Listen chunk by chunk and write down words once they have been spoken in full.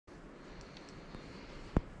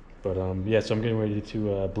But yeah, so I'm getting ready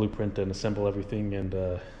to blueprint and assemble everything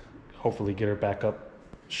and hopefully get her back up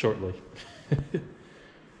shortly.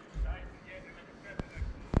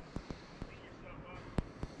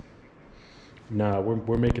 Nah,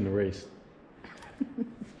 we're making the race.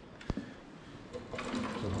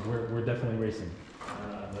 So we're definitely racing.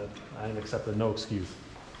 I am accepting no excuse.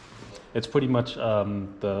 It's pretty much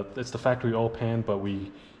it's the factory oil pan, but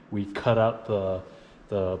we cut out the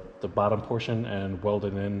bottom portion and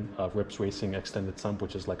welded in Rips Racing extended sump,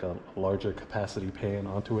 which is like a larger capacity pan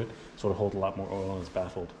onto it, so it'll hold a lot more oil and it's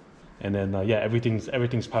baffled. And then yeah,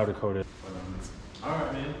 everything's powder coated. All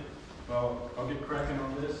right, man. Well, I'll get cracking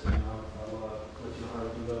on this, and I'll let you know how to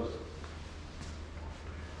do those.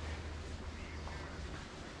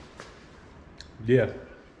 Yeah.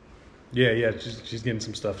 She's getting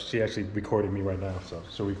some stuff. She actually recorded me right now, so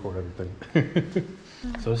she'll record everything.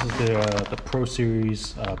 So this is the Pro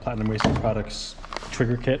Series Platinum Racing Products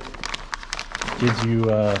trigger kit. Gives you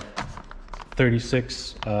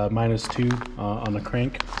 36 -2 on the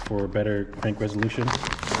crank for better crank resolution,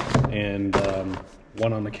 and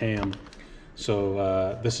 1 on the cam.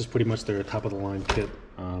 So this is pretty much their top of the line kit,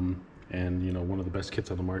 and you know, one of the best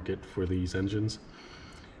kits on the market for these engines.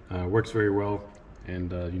 Works very well,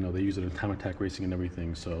 and you know, they use it in time attack racing and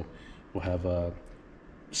everything. So we'll have a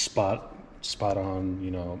spot on,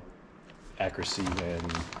 you know, accuracy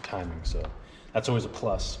and timing. So that's always a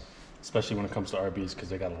plus, especially when it comes to RBs, because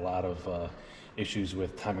they got a lot of issues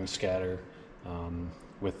with timing scatter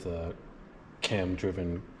with the cam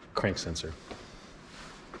driven crank sensor.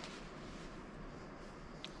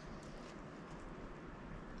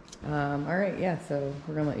 All right, yeah, so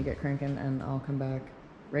we're gonna let you get cranking and I'll come back.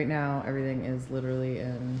 Right now, everything is literally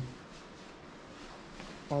in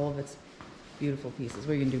all of its beautiful pieces.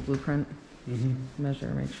 What are you gonna do, blueprint? Measure,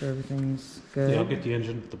 make sure everything's good. Yeah, I'll get the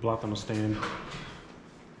engine, the block on the stand.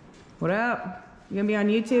 What up? You gonna be on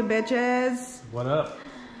YouTube, bitches? What up?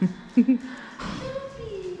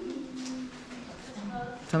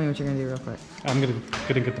 Tell me what you're gonna do real quick. I'm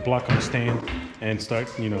gonna get the block on the stand and start,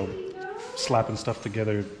 you know, slapping stuff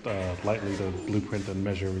together lightly to blueprint and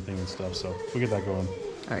measure everything and stuff. So we'll get that going.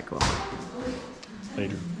 All right, cool.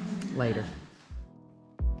 Later.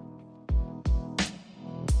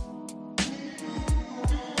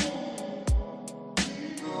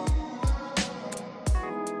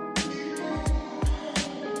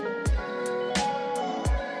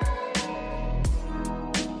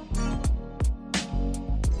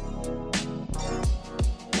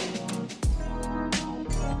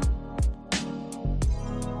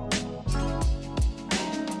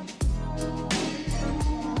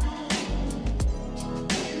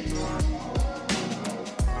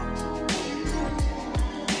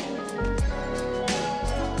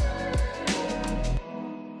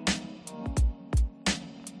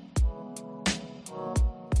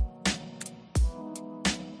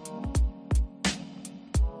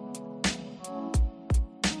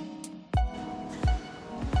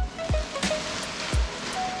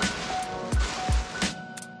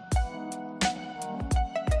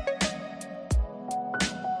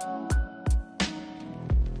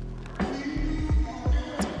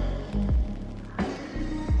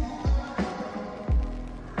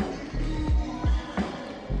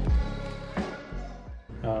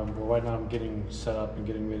 Right now I'm getting set up and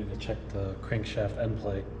getting ready to check the crankshaft end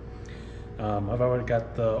plate. I've already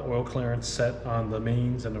got the oil clearance set on the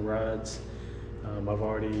mains and the rods. I've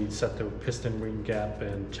already set the piston ring gap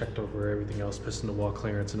and checked over everything else, piston to wall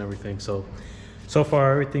clearance and everything. So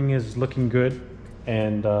far everything is looking good,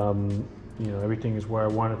 and you know, everything is where I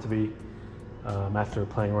want it to be after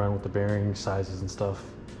playing around with the bearing sizes and stuff.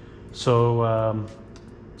 So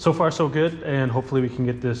so far so good, and hopefully we can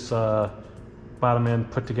get this bottom end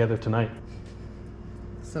put together tonight.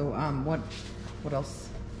 So what else,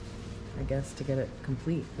 I guess, to get it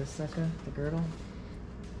complete? The sucker, the girdle?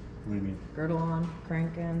 What do you mean? Girdle on,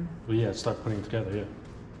 crank in. Well, yeah, start putting it together, yeah.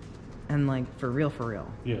 And like for real,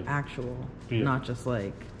 yeah, actual, yeah, not just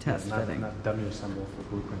like test fitting. Not dummy assemble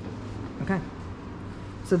for blueprinting. Okay.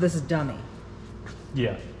 So this is dummy.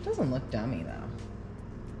 Yeah. It doesn't look dummy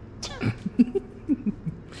though.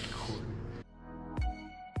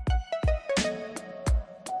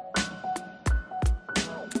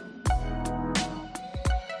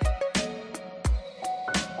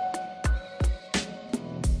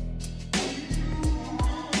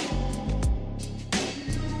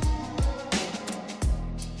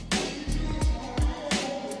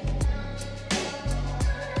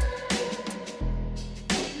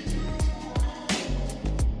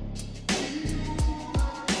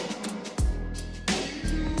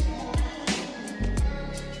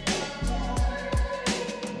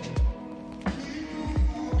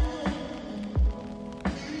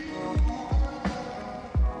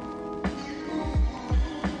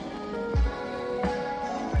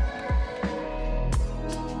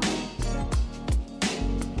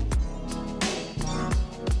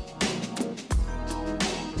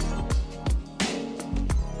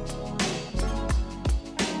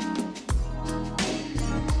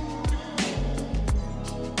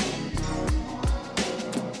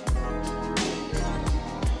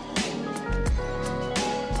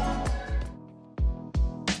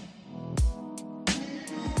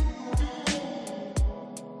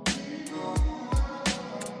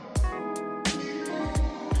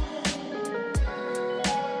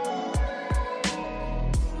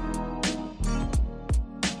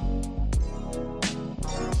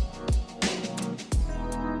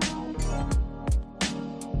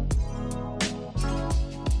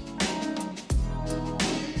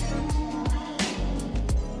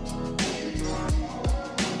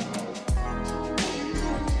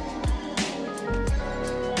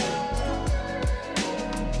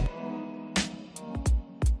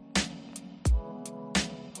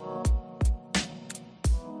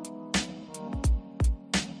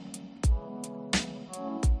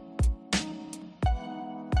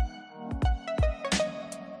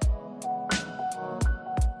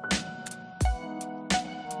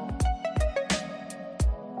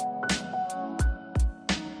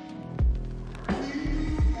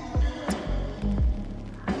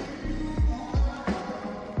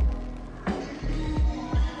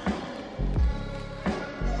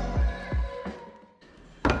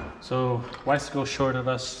 So WEISICO shorted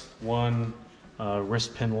us one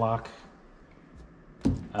wrist pin lock.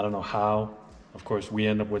 I don't know how. Of course, we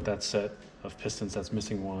end up with that set of pistons that's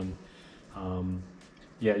missing one.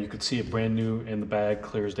 Yeah, you could see it brand new in the bag,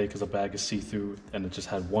 clear as day, because the bag is see-through, and it just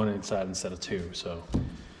had one inside instead of two. So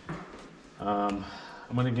I'm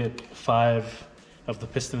gonna get 5 of the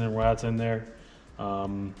piston and rods in there,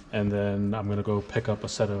 and then I'm gonna go pick up a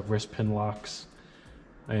set of wrist pin locks,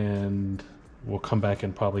 and we'll come back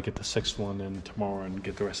and probably get the 6th one in tomorrow and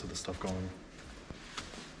get the rest of the stuff going.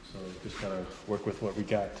 So just gotta work with what we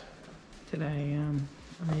got Today,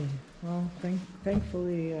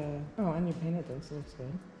 thankfully, oh, and you painted this, so looks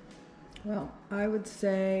good. Well, I would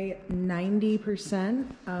say 90%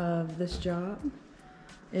 of this job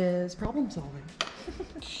is problem solving.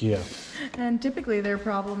 Yeah. And typically they're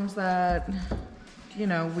problems that, you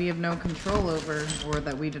know, we have no control over or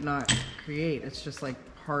that we did not create. It's just like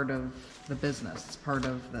part of the business. It's part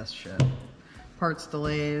of this shit. Parts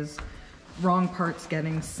delays, wrong parts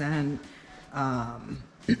getting sent,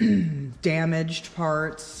 damaged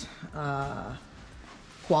parts,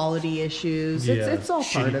 quality issues. Yeah, It's all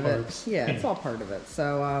part of parts. it. Yeah, it's all part of it.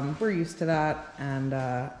 So we're used to that,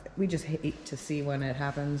 and we just hate to see when it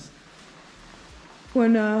happens.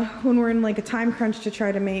 When we're in like a time crunch to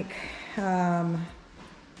try to make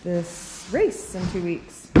this race in 2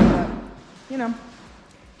 weeks. But, you know,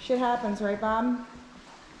 shit happens, right, Bob?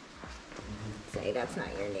 Say that's not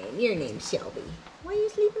your name. Your name's Shelby. Why are you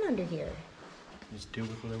sleeping under here? Just deal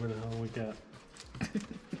with whatever the hell we got.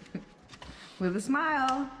 With a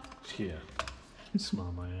smile. Yeah.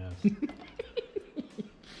 Smile my ass. Okay.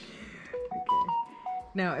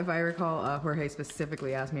 Now, if I recall, Jorge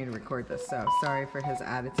specifically asked me to record this, so sorry for his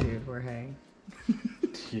attitude, Jorge.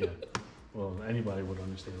 Yeah. Well, anybody would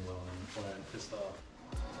understand well why I'm pissed off.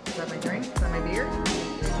 Is that my drink? Is that my beer?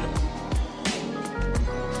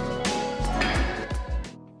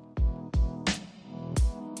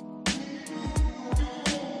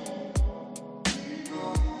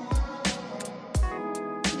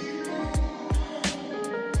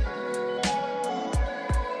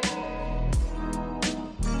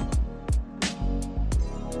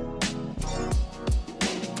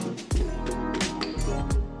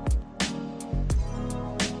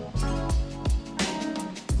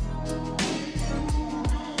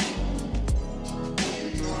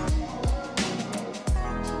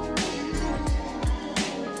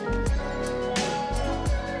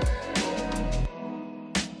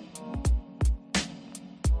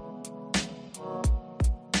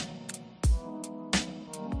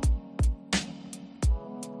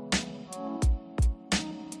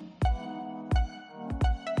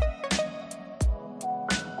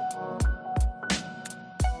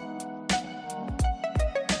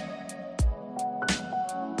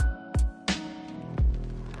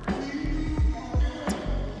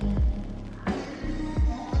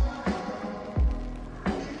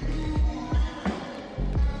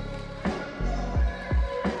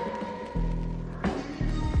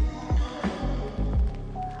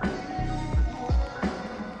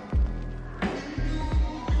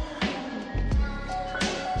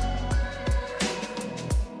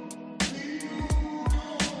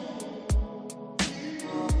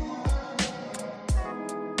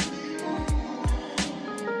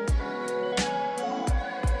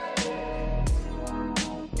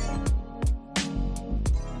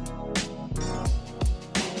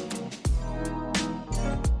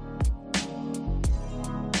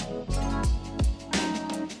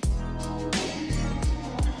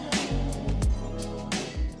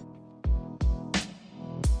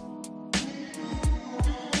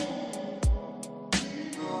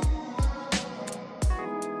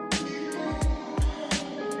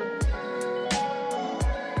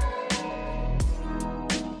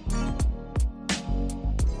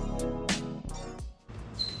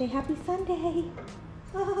 Say happy Sunday.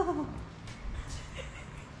 Oh.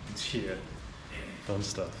 Yeah. Fun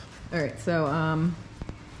stuff. All right, so,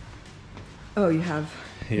 oh, you have,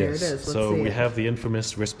 here it is. Let's so see we it. have the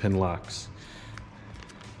infamous wrist pin locks.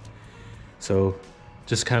 So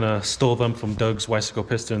just kind of stole them from Doug's WEISICO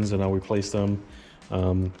pistons, and I replaced them.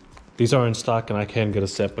 These are in stock, and I can get a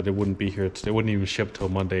set, but it wouldn't be here. It wouldn't even ship till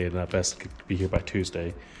Monday, and at best could be here by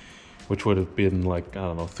Tuesday, which would have been like, I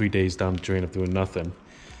don't know, 3 days down the drain of doing nothing.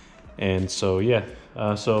 And so yeah,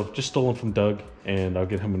 so just stole them from Doug, and I'll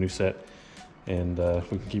get him a new set, and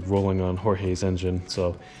we can keep rolling on Jorge's engine.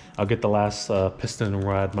 So I'll get the last piston and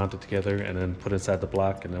rod mounted together, and then put inside the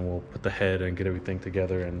block, and then we'll put the head and get everything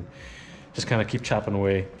together, and just kind of keep chopping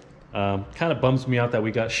away. Kind of bums me out that we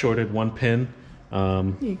got shorted one pin.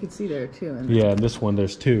 You can see there too. Yeah, and this one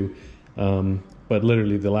there's 2. but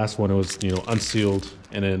literally the last one, it was, you know, unsealed,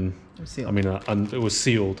 and then Sealed. I mean, it was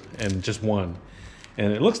sealed and just one.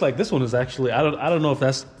 And it looks like this one is actually, I don't know if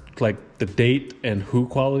that's like the date and who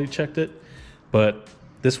quality checked it, but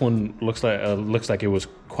this one looks like it was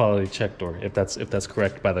quality checked, or if that's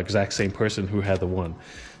correct, by the exact same person who had the one.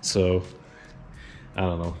 So I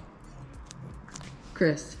don't know.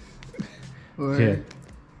 Chris. Or Yeah.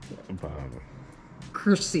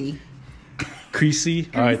 Chrissy. Creasy.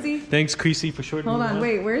 All right. Creasy? Thanks, Creasy, for shortening. Hold it on, down.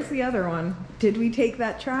 wait, where's the other one? Did we take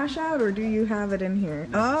that trash out, or do you have it in here?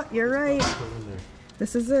 Oh, you're right.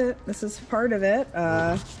 This is it. This is part of it.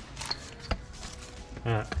 There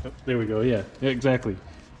we go. Yeah, exactly.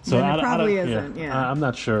 So Then it I probably don't- isn't, yeah. I'm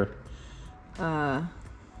not sure. Yeah,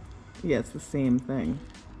 it's the same thing.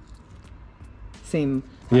 Same.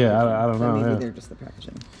 Yeah, packaging. I don't So know, maybe yeah. they're just the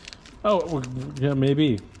packaging. Oh, well, yeah,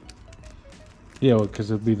 maybe. Yeah, because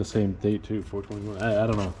it'd be the same date too, 4/21. I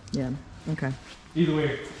don't know. Yeah. Okay. Either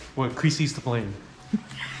way, well, Creasy's to blame.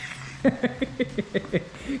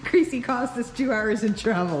 Creasy cost us 2 hours in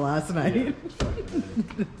travel last night.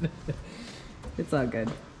 It's all good.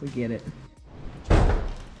 We get it.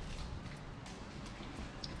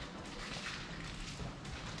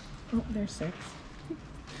 Oh, there's 6.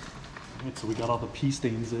 Right, so we got all the pea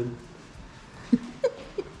stains in.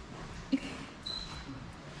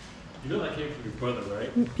 You know that came from your brother,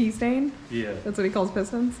 right? Pea stain? Yeah. That's what he calls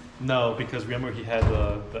pistons? No, because remember he had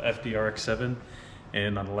the FDRX7,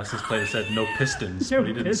 and on the license plate it said no pistons, No but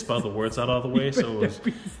he didn't spell the words out all the way, so it was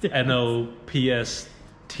NOPSTN,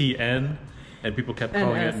 and people kept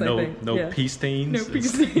calling NS, it I think, no yeah. pea stains. No pea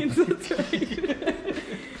stains, that's right.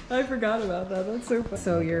 I forgot about that. That's so fun.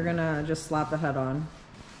 So you're gonna just slap the head on.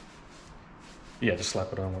 Yeah, just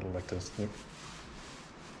slap it on a little like this. Yep.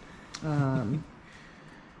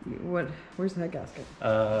 Where's the head gasket?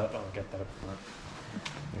 I'll get that up front.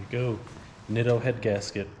 There you go. NITTO head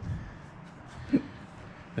gasket.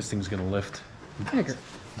 This thing's gonna lift. Tiger.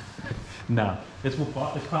 No, it's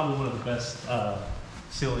probably one of the best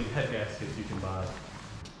sealing head gaskets you can buy.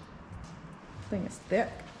 Thing is thick.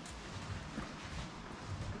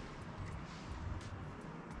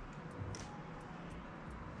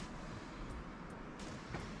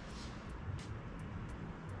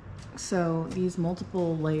 So these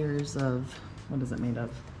multiple layers of, what is it made of?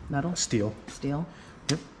 Metal? Steel. Steel?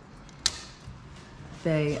 Yep.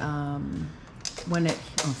 They, when it,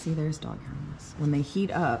 oh, see, there's dog hair on this. When they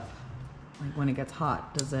heat up, like when it gets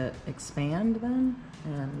hot, does it expand then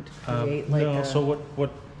and create like no, a... so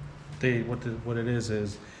what it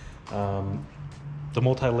is the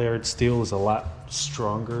multi-layered steel is a lot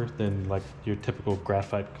stronger than like your typical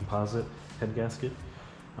graphite composite head gasket,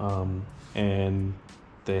 and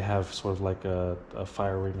they have sort of like a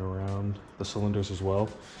fire ring around the cylinders as well.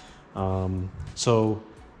 So,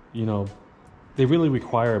 you know, they really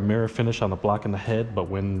require a mirror finish on the block and the head, but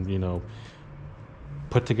when, you know,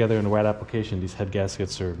 put together in the right application, these head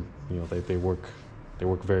gaskets are, you know, they work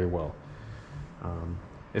very well.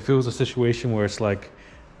 If it was a situation where it's like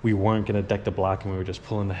we weren't going to deck the block and we were just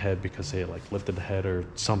pulling the head because they like lifted the head or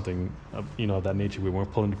something, you know, of that nature, we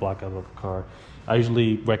weren't pulling the block out of the car, I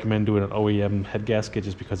usually recommend doing an OEM head gasket,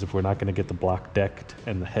 just because if we're not going to get the block decked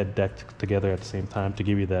and the head decked together at the same time to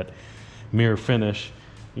give you that mirror finish,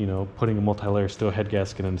 you know, putting a multi-layer steel head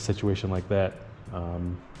gasket in a situation like that,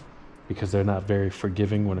 because they're not very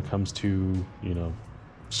forgiving when it comes to, you know,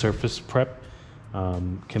 surface prep,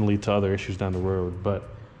 can lead to other issues down the road. But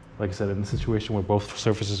like I said, in a situation where both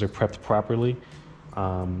surfaces are prepped properly,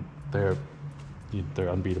 they're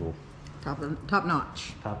unbeatable. Top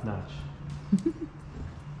notch. Top notch.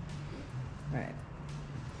 Alright.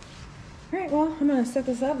 Alright, well, I'm gonna set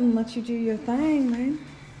this up and let you do your thing, man.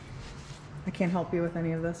 I can't help you with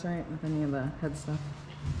any of this, right? With any of the head stuff?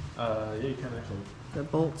 Yeah, you can actually. The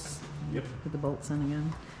bolts? Yep. Put the bolts in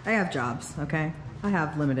again. I have jobs, okay? I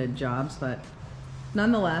have limited jobs, but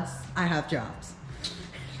nonetheless, I have jobs.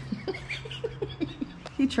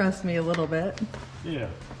 You trust me a little bit. Yeah.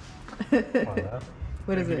 Why not?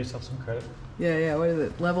 What is Give it? yourself some credit. Yeah, what is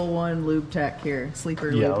it? Level 1 lube tech here.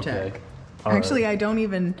 Sleeper Yeah, lube okay. tech. All Actually, right. I don't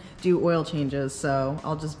even do oil changes, so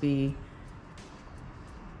I'll just be...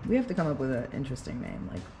 We have to come up with an interesting name,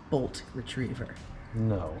 like Bolt Retriever.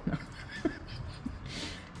 No.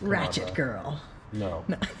 Ratchet on, Girl. No.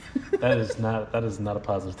 that is not a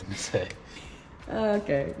positive thing to say.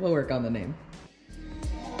 Okay, we'll work on the name.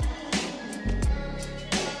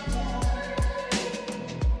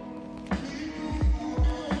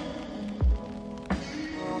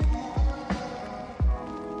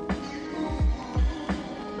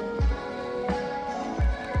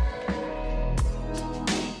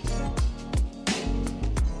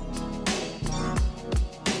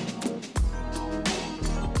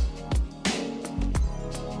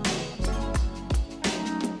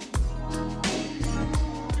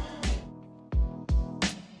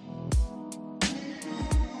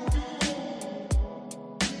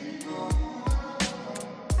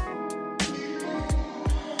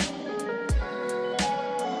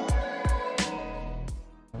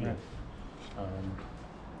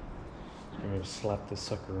 slap this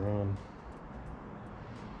sucker on.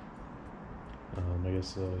 I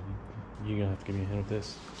guess you're gonna have to give me a hand with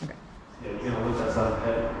this. Okay. Yeah, you're gonna lift that side of the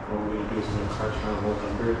head. What we're gonna do is we're gonna crouch down, hold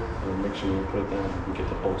under it, and we'll make sure when we put it down, we get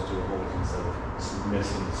the bolts to the holes instead of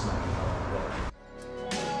missing and smacking out like that.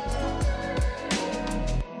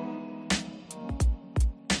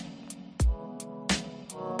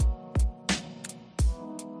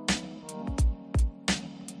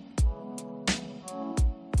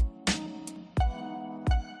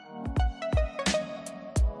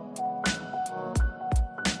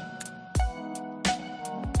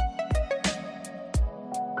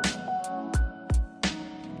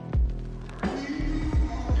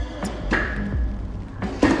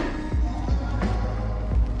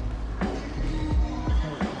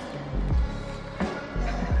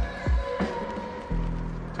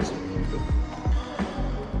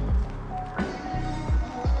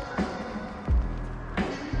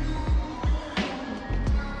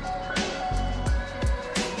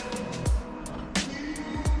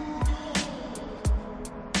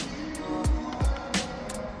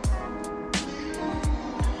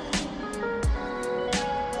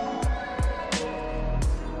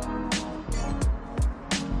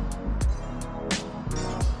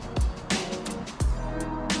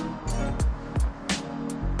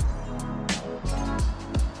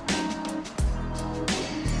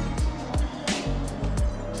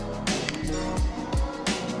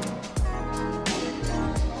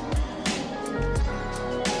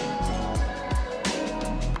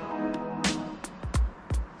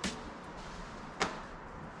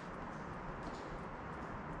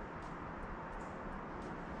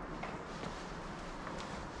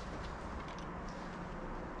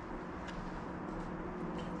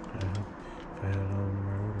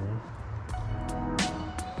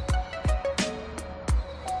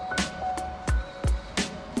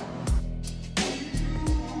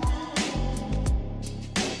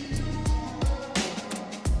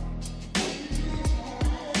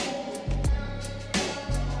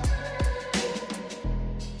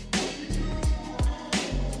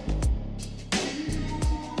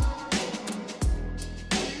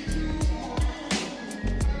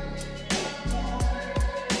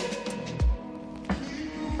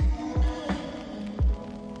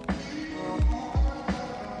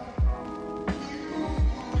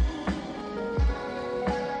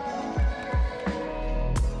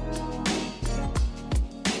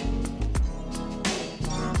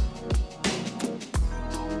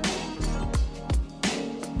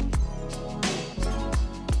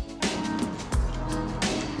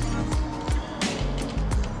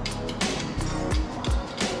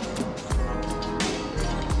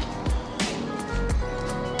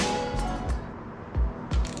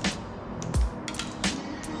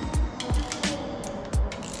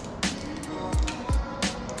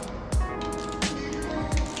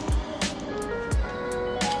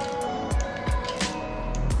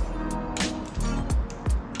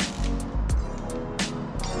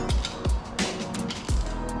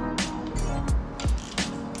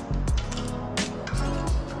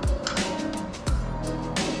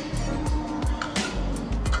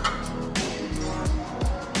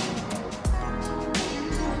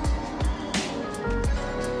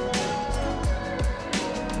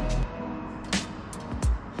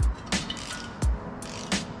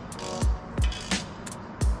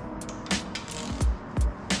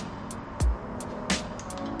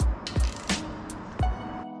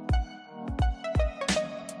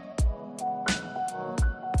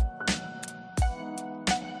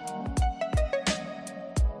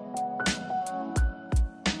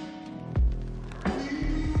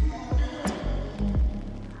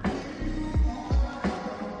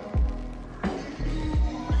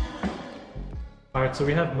 Alright, so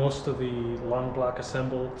we have most of the long block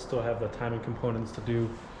assembled, still have the timing components to do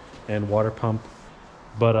and water pump,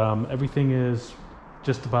 but everything is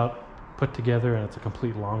just about put together and it's a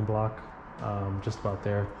complete long block, just about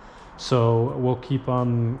there. So we'll keep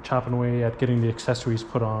on chopping away at getting the accessories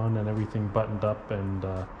put on and everything buttoned up, and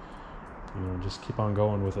you know, just keep on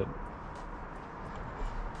going with it.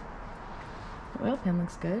 The oil pan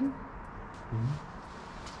looks good. Mm-hmm.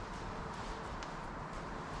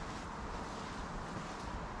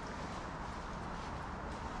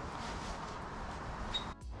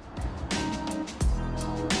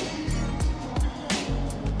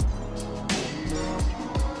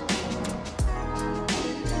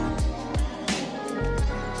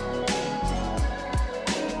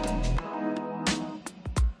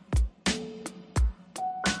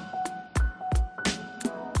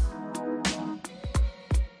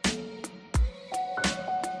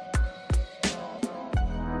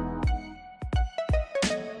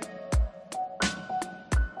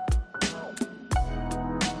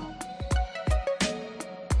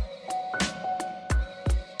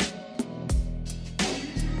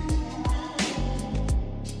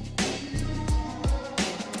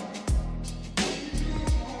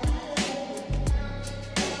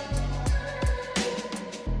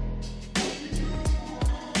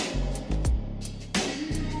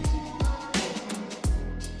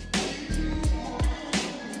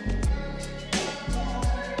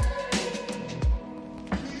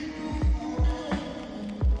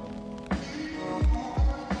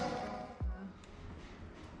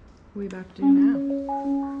 we about to do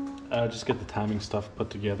now? Just get the timing stuff put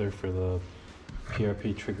together for the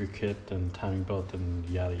PRP trigger kit and timing belt and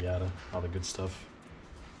yada yada, all the good stuff.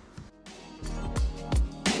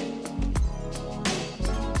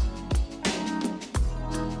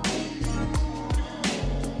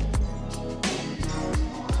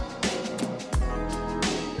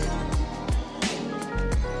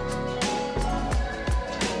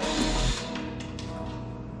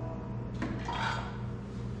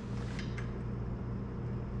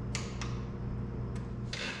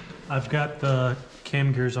 I've got the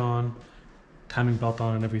cam gears on, timing belt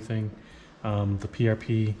on and everything. The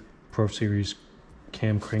PRP Pro Series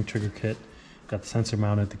cam crank trigger kit. Got the sensor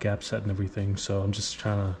mounted, the gap set and everything. So I'm just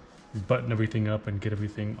trying to button everything up and get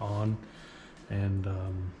everything on and you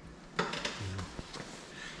know,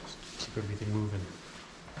 keep everything moving.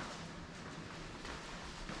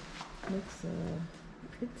 Looks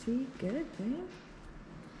pretty good, eh?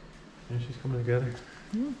 Yeah, she's coming together.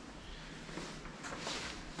 Yeah.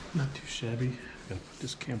 Not too shabby. Gotta put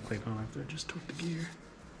this cam plate on after I just took the gear.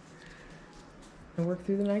 I'll work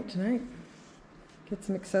through the night tonight. Get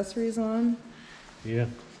some accessories on. Yeah.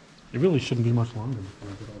 It really shouldn't be much longer before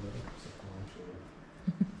I get all that other stuff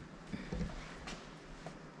on.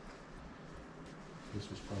 This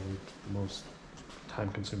was probably the most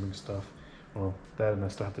time-consuming stuff. Well, that and I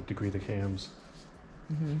still have to degree the cams.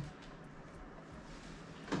 Mm-hmm.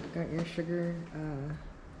 Got your sugar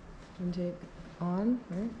intake on,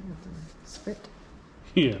 right? You have to spit.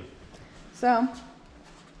 Yeah. So,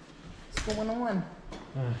 what's going on?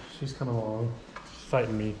 She's coming along. She's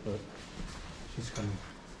fighting me, but she's coming.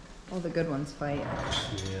 All the good ones fight.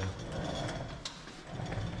 Yeah.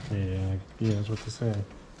 Yeah, that's what they say.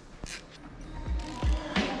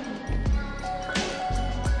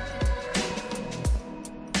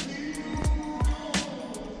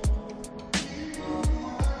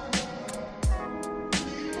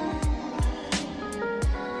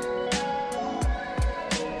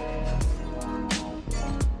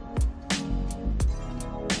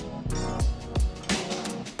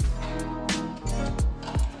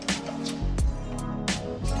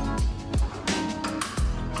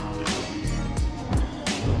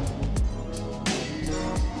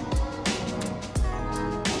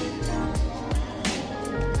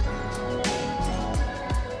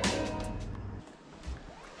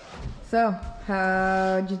 So,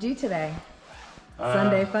 how'd you do today?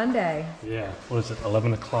 Sunday fun day. Yeah. What is it?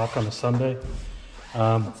 11 o'clock on a Sunday.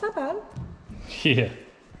 That's not bad. Yeah.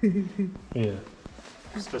 Yeah.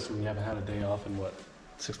 Especially when you haven't had a day off in what,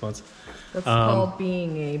 6 months? That's called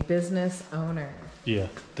being a business owner. Yeah.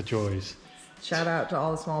 The joys. Shout out to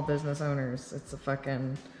all the small business owners. It's a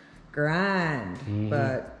fucking grind,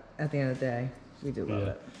 but at the end of the day, we do love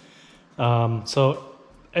it. So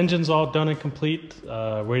engine's all done and complete,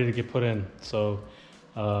 ready to get put in. So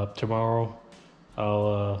tomorrow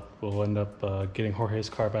we'll end up getting Jorge's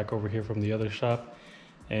car back over here from the other shop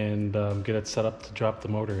and get it set up to drop the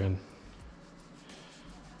motor in.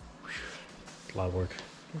 Whew. A lot of work.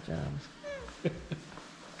 Good job.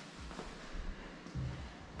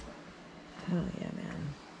 Hell yeah,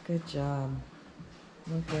 man. Good job.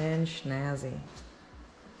 Looking snazzy.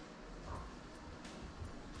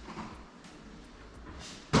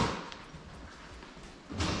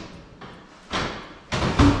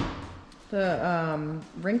 The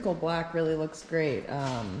wrinkle black really looks great.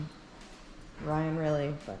 Ryan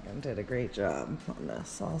really fucking did a great job on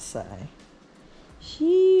this, I'll say.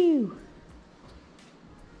 Shoo!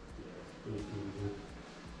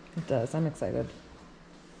 It does. I'm excited.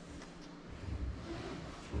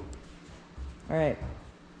 All right.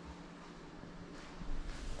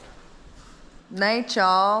 Night,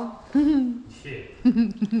 y'all. Shit.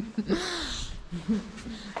 I'm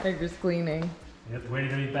just cleaning. Yep, ready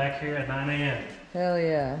to be back here at 9 a.m. Hell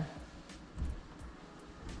yeah.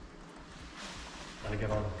 Gotta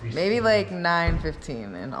get all the grease. Maybe like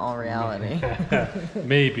 9:15 in all reality.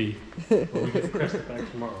 Maybe. But we get the Cresta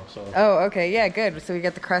back tomorrow, so. Oh, okay. Yeah, good. So we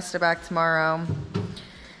get the Cresta back tomorrow.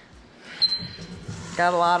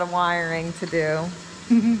 Got a lot of wiring to do. A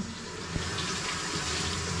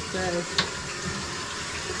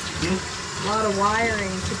lot of wiring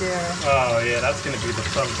to do. Oh yeah, that's gonna be the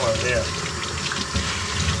fun part, yeah.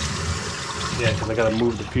 Yeah, because I gotta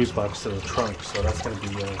move the fuse box to the trunk, so that's gonna be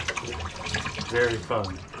very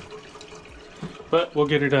fun. But we'll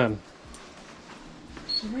get it done.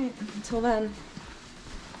 All right, until then.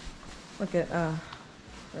 Look at,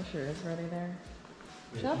 Rusher is ready there.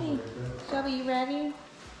 Shelby, Shelby, you ready?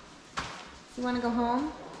 You wanna go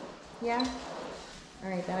home? Yeah? All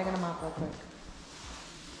right, then I gotta mop real quick.